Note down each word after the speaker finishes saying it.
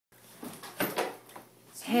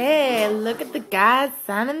Hey, look at the guys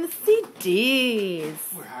signing the CDs.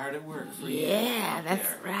 We're hard at work for you. Yeah, that's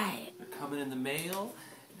there. right. They're coming in the mail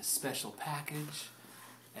in a special package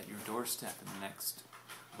at your doorstep in the next,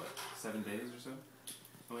 7 days or so?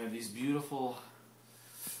 And we have these beautiful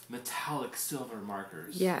metallic silver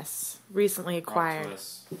markers. Yes, recently brought to acquired.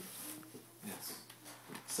 us. Yes.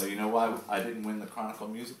 So you know why I didn't win the Chronicle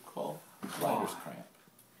Music Call? Writer's cramp.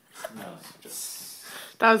 No.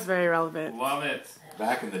 That was very relevant. Love it.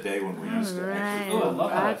 Back in the day when we used to Right. actually. Oh, I love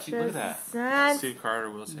that. Watch Look at that. your Steve Carter,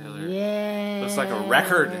 Will Taylor. Yeah. Looks like a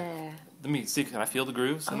record. Let me see. Can I feel the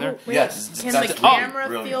grooves in there? Wait, Yes, Can that's the camera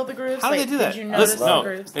brilliant. feel the grooves? How do they do that? Did you notice Listen, the no.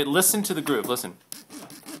 grooves? Hey, listen to the groove. Listen.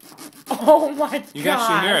 Oh my god. You guys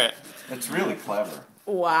should hear it. It's really clever.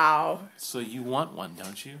 Wow. So you want one,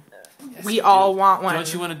 don't you? Yes, We you all do. want one.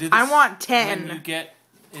 Don't you want to do this? I want When you 10. get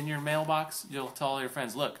in your mailbox, you'll tell all your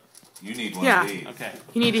friends, look. You need one Yeah. of these. Okay.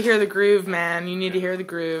 You need to hear the groove, man. You need to hear the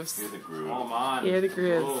grooves. Hear the groove. Hold on. Hear the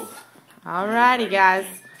grooves. Whoa. Alrighty, guys.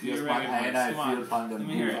 You're ready for it. Come on. Let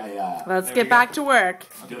me hear it. Let's There get we back to work.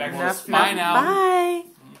 I'll get back to Enough, this. Bye now. Bye.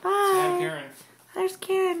 Sam Bye. Karen. There's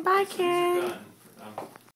Karen. Bye, Karen. Done.